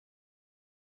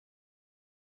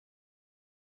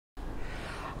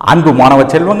அன்பு மாணவ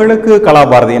செல்வங்களுக்கு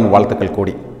கலாபாரதியின் வாழ்த்துக்கள்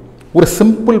கூடி. ஒரு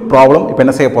சிம்பிள் ப்ராப்ளம் இப்போ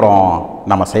என்ன செய்ய போகிறோம்,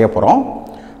 நம்ம செய்ய போகிறோம்.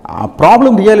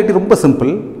 ப்ராப்ளம் ரியாலிட்டி ரொம்ப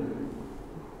சிம்பிள்.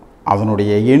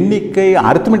 அதனுடைய எண்ணிக்கை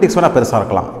அரித்மெட்டிக்ஸ் வேணால் பெருசாக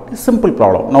இருக்கலாம். Simple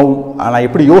problem. நான்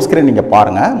எப்படி யோசிக்கிறேன் நீங்கள்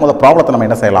பாருங்கள். முதல் ப்ராப்ளத்தை நம்ம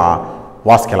என்ன செய்யலாம்,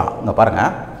 வாசிக்கலாம். இங்கே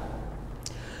பாருங்கள்.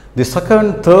 The second,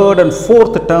 third and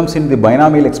fourth terms in the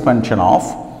binomial expansion of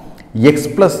x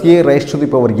plus a raised to the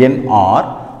power n are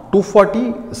 240,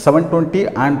 720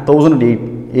 and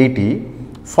 1080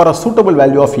 for a suitable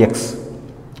value of x.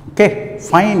 Okay,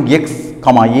 find x,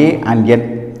 a and n.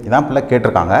 இதான் பிள்ளை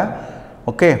கேட்டிருக்காங்க.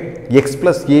 Okay, x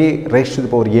plus a raised to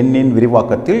the power n இன்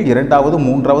விரிவாக்கத்தில் இரண்டாவது,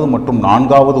 மூன்றாவது மற்றும்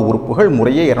நான்காவது உறுப்புகள்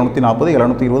முறையே 240,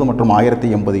 720 மற்றும்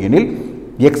 1080 எனில்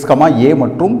x, a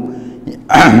மற்றும்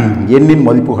n இன்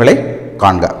மதிப்புகளை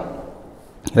காண்க.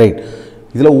 ரைட்,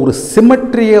 இதில் ஒரு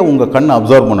சிமெட்ரியை உங்கள் கண்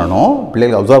அப்சர்வ் பண்ணணும்,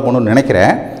 பிள்ளைகள் அப்சர்வ் பண்ணணும்னு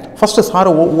நினைக்கிறேன். ஃபஸ்ட்டு சார்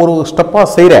ஒரு ஸ்டெப்பாக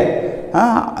செய்கிறேன்,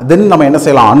 தென் நம்ம என்ன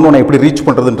செய்யலாம், அன்னோனை எப்படி ரீச்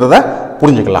பண்ணுறதுன்றதை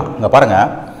புரிஞ்சுக்கலாம். இங்கே பாருங்கள்,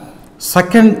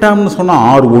 செகண்ட் டேர்ம்னு சொன்னால்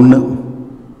R1.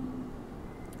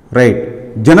 ரைட்,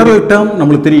 ஜெனரல் டேர்ம்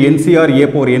நம்மளுக்கு தெரியும், NCR a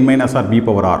power n minus r b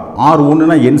power r.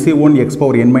 R1னா NC1 x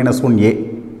power n minus 1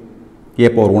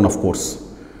 a power 1 of course.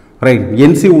 Right,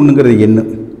 NC1ங்கிறது n,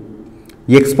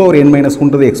 x power n minus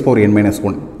 1ங்கிறது x power n minus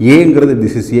 1, aங்கிறது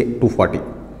this is a 240.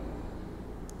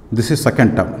 This is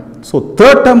second term. So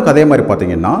third term அதே மாதிரி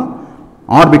பார்த்தீங்கன்னா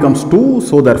r becomes 2,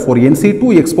 so therefore NC2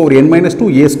 x power n minus 2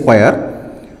 a square.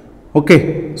 Okay,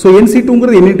 so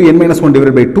NC2ங்கிறது n into n minus 1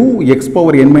 divided by 2 x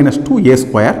power n minus 2 a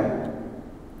square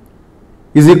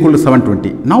is equal to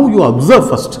 720. Now you observe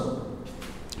first.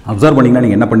 Observe பண்ணிங்கன்னா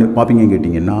நீங்கள் என்ன பண்ணி பார்ப்பீங்கன்னு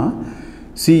கேட்டிங்கன்னா,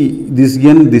 see this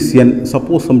n,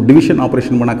 suppose some division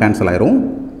operation பண்ணால் cancel ஆயிரும்.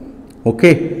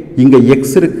 Okay, இங்கே x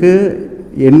இருக்குது,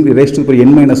 n raised to the power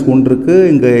n minus 1 இருக்குது,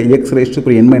 இங்கே x raised to the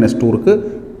power n minus 2 இருக்குது.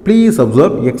 ப்ளீஸ்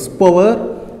அப்சர்வ், x பவர்,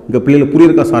 இங்கே பிள்ளைகள்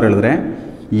புரியிருக்கா சார் எழுதுகிறேன்,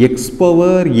 x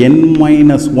பவர் n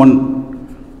minus 1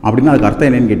 அப்படின்னா அதுக்கு அர்த்தம்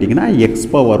என்னன்னு கேட்டிங்கன்னா x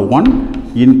power 1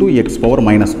 into x power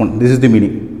minus 1. This is the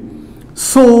meaning.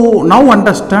 So now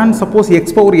understand, suppose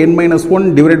x power n minus 1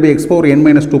 divided by x power n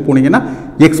minus 2 போனீங்கன்னா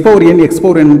x power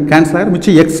n cancel ஆகிடும்,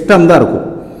 மிச்சம் x term தான் இருக்கும்.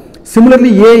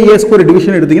 Similarly a square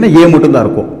division எடுத்தீங்கன்னா a மட்டும் தான்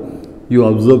இருக்கும். You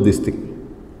observe this thing.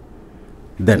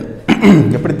 Then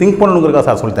எப்படி திங்க் பண்ணணுங்கிறதா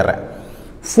சார் சொல்லி தரேன்.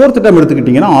 Fourth term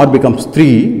எடுத்துக்கிட்டிங்கன்னா r becomes 3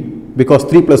 because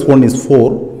 3 plus 1 is 4.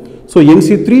 So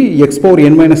NC3 x power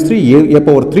n minus 3 a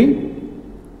power 3.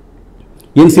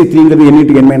 NC3ங்கிறது n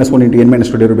into n minus 1 into n minus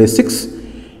 2 divided by 6.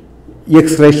 x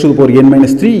raised to the power n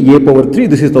minus 3 a power 3,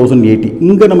 this is 1080.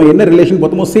 இங்கே நம்ம என்ன relation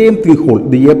பார்த்தோமோ same thing whole,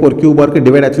 the a power cube இருக்குது,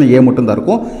 divide ஆச்சுன்னா a மட்டும் தான்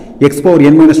இருக்கும். x power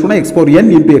n minus 2 x power n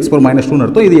into x power minus 2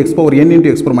 அர்த்தம், இது x power n into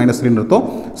x power minus 3 அர்த்தம்.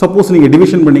 சப்போஸ் நீங்கள்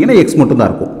டிவிஷன் பண்ணீங்கன்னா x மட்டும் தான்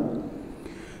இருக்கும்.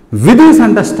 With this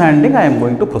understanding I am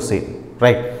going to proceed.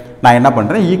 Right, நான் என்ன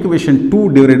பண்ணுறேன், ஈக்குவேஷன் 2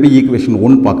 divided by ஈக்குவேஷன்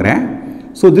 1 பார்க்குறேன்.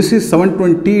 So this is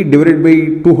 720 divided by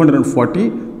 240,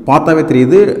 பார்த்தாவே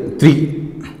தெரியுது 3.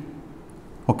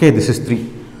 Okay, this is 3.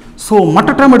 So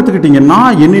மற்ற டேர்ம் எடுத்துக்கிட்டிங்கன்னா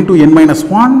n into n minus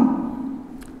 1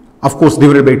 of course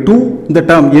divided by 2, இந்த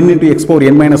term n into x power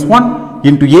n minus 1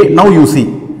 into a. Now you see,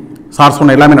 sir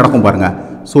சொன்ன எல்லாமே நடக்கும் பாருங்க.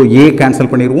 So a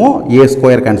cancel பண்ணிடுவோம், a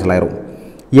ஸ்கொயர் கேன்சல் ஆயிரும்,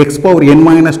 x power n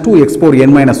minus 2 x power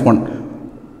n minus 1,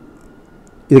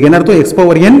 இதுக்கு என்ன அர்த்தம், x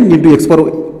power n into x power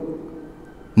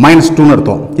minus 2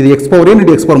 அர்த்தம், இது x power n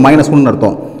into x power minus 1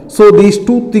 அர்த்தம். So these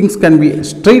two things can be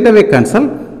straight away cancel,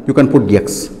 you can put x.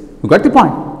 You got the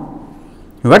point?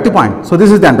 You got the point? So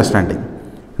this is the understanding.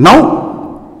 Now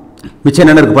which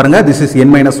என்ன இருக்கு பாருங்க, this is n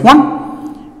minus 1,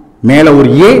 மேல ஒரு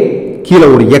a, கீழ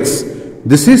ஒரு x.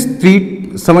 This is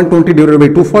 720 divided by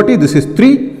 240, this is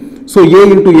 3. So a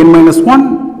into n minus 1,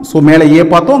 so மேல a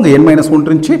பார்த்தோம், அங்க n minus 1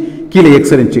 இருந்துச்சு, கீழ x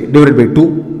இருந்துச்சு, divided by 2.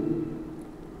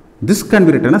 This can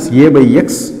be written as a by x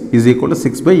is equal to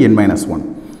 6 by n minus 1.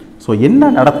 So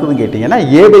என்ன நடக்குதுன்னு கேட்டீங்கன்னா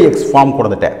a by x form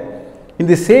கொடுத்துட்டேன். In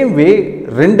the same way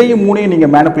ரெண்டையும் மூணையும்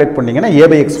நீங்கள் மேனிப்புலேட் பண்ணீங்கன்னா a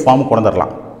by x form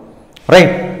கொண்டுடலாம்.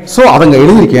 Right, so அதங்க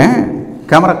எழுதியிருக்கேன்,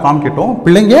 camera காமிக்கட்டும்,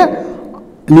 பிள்ளைங்க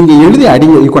நீங்கள் எழுதி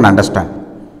அடிங்க, you can understand,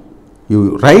 you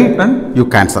right and you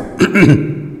cancel.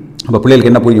 அப்போ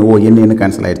பிள்ளைகளுக்கு என்ன புரியும், ஓ என்ன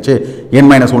கேன்சல் ஆயிடுச்சு, n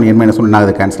minus 1 n minus 1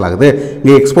 என்ன கேன்சல் ஆகுது,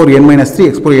 இங்கே x power n minus 3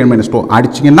 x power n minus 2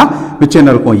 அடிச்சிங்கன்னா மிச்சம்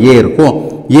என்ன இருக்கும், a இருக்கும்,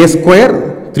 a ஸ்கொயர்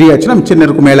 3 ஆச்சுன்னா மிச்சம் என்ன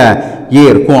இருக்கும், மேலே a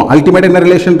இருக்கும், அல்டிமேட் என்ன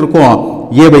ரிலேஷன் இருக்கும்,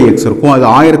 a by x இருக்கும், அது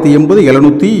 1080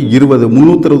 720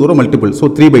 360 தூரம் multiple, so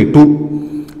 3 by 2.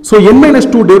 So n minus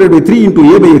 2 divided by 3 into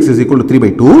a by x is equal to 3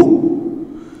 by 2.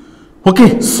 Okay,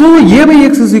 so a by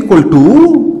x is equal to,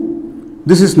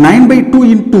 this is 9 by 2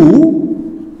 into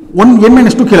 1 n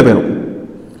minus 2 கீழே போயிடும்.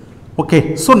 Okay,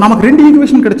 so நமக்கு ரெண்டு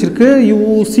equation கிடைச்சிருக்கு. You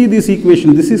see this equation,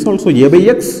 this is also a by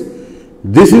x,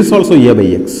 this is also a by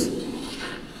x.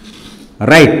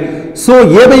 Right. So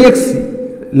a by x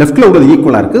லெஃப்டில் உள்ளது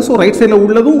ஈக்குவலாக இருக்குது. So right சைடில்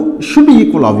உள்ளதும் should be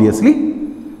equal obviously.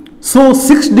 So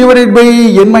 6 divided by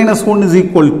n minus 1 is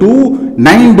equal to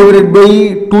 9 divided by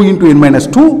 2 into n minus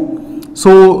 2.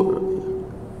 So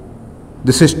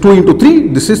this is 2 into 3,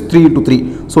 this is 3 into 3.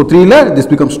 So 3 la this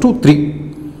becomes 2, 3.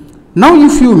 Now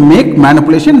if you make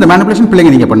manipulation, the manipulation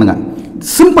பிள்ளைங்க நீங்க பண்ணுங்க.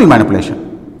 Simple manipulation.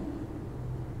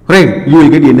 Right, you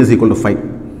will get n is equal to 5.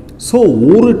 So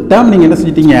ஒரு term நீங்க என்ன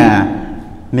செஞ்சிட்டீங்க?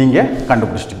 நீங்க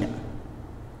கண்டுபிடிச்சிட்டீங்க.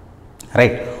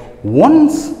 Right.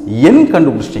 Once n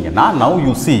கண்டுபிடிச்சிட்டீங்கன்னா now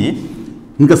you see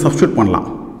இங்க substitute பண்ணலாம்.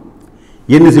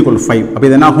 n is equal to 5. அப்ப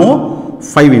இது என்ன ஆகும்?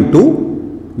 5 into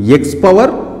x power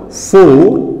 4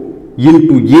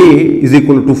 into a is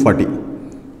equal to 240.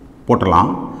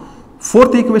 போடலாம்.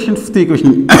 Fourth equation, fifth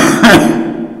equation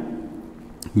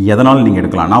எதனாலும் நீங்க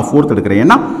எடுக்கலாம். நான் fourth எடுக்கிறேன்.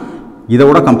 ஏன்னா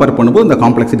இதோட கம்பேர் பண்ணும்போது இந்த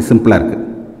காம்ப்ளெக்சிட்டி சிம்பிளா இருக்கு.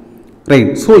 Right.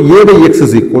 So a by x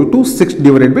is equal to 6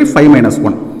 divided by 5 minus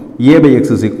 1. a by x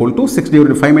is equal to 6 divided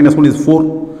by 5 minus 1 is 4.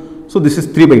 So this is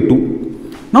 3 by 2.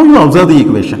 Now you observe the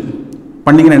equation.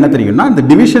 பண்ணீங்கன்னா என்ன தெரியும்னா இந்த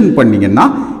division பண்ணீங்கன்னா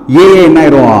a என்ன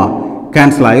ஆயிரும்?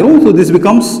 Cancel ஆயிரும். So this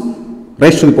becomes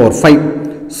raised to the power 5.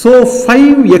 So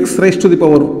 5x raised to the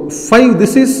power 5,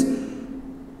 this is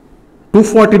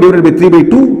 240 divided by 3 by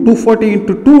 2, 240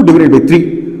 into 2 divided by 3.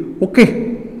 Okay.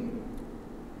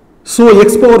 So x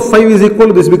power 5 is equal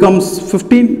to this becomes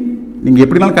 15. நீங்க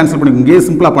எப்படினாலும் cancel பண்ணுங்க. இங்கே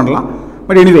சிம்பிளா பண்ணலாம்.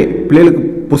 But anyway, பிள்ளைகளுக்கு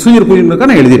procedure புரியும்ன்றதுக்காக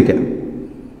நான் எழுதியிருக்கேன்.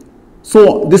 So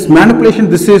this manipulation,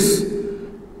 this is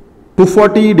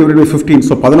 240 divided by 15.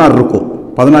 So 16 இருக்கும்.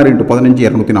 16 into 15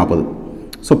 240.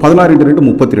 So 16 into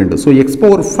 2 32. So x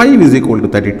power 5 is equal to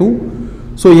 32.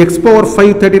 So x power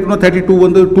 5 32 32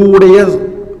 வந்து 2 உடைய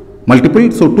multiple.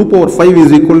 So 2 power 5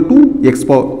 is equal to x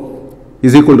power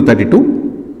is equal to 32.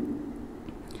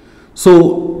 So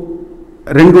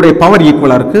ரெண்டுடைய power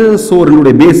ஈக்குவலா இருக்கு. So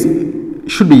ரெண்டுடைய base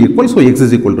should be equal. So x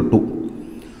is equal to 2.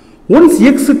 Once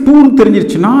x 2 னு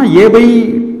தெரிஞ்சிருச்சுனா a by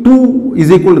 2 is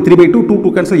equal to 3 by 2, 2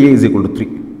 2 cancel, a is equal to 3.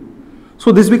 So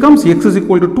this becomes x is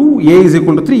equal to 2, a is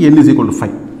equal to 3, n is equal to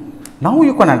 5. Now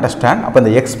you can understand. அப்ப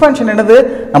இந்த expansion என்னது?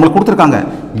 நமக்கு கொடுத்திருக்காங்க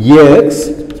x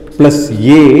plus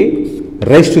a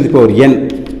raised to the power n.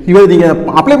 இவை நீங்க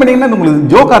apply பண்ணீங்கன்னா உங்களுக்கு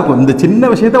ஜோக்கா இருக்கும். இந்த சின்ன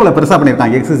விஷயத்தை அவ்வளவு பெருசா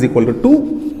பண்ணிருக்காங்க. x is equal to 2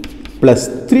 plus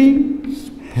 3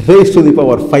 raised to the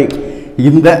power 5.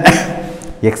 இந்த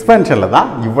எக்ஸ்பான்ஷன்ல தான்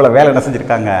இவ்வளவு வேலை என்ன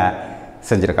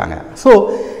செஞ்சிருக்காங்க. ஸோ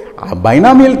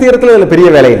பைனாமியல் தியரத்தில் இதில் பெரிய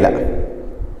வேலை இல்லை.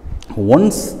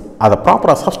 ஒன்ஸ் அதை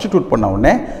ப்ராப்பராக சப்ஸ்டிடியூட் பண்ண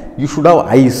உடனே you should have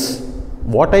ice.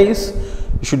 What ice?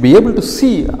 You should be able to C,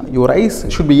 your eyes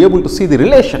should be able to see the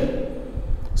relation.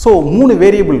 So 3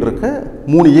 variable இருக்கு,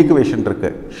 3 ஈக்குவேஷன்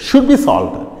இருக்கு, ஷுட் பி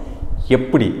சால்வ்டு.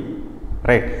 எப்படி?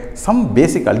 ரைட். சம்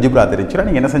பேசிக் algebra தெரிஞ்சுன்னா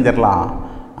நீங்கள் என்ன செஞ்சிடலாம்?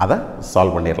 அதை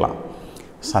சால்வ் பண்ணிடலாம்.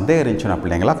 சந்தேகம் இருந்துச்சுன்னா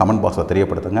பிள்ளைங்களா கமெண்ட் பாக்ஸில்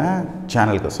தெரியப்படுத்துங்க.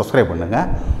 சேனலுக்கு சப்ஸ்கிரைப் பண்ணுங்கள்.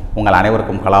 உங்கள்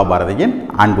அனைவருக்கும் கலாபாரதியின்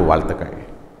அன்பு வாழ்த்துக்கள்.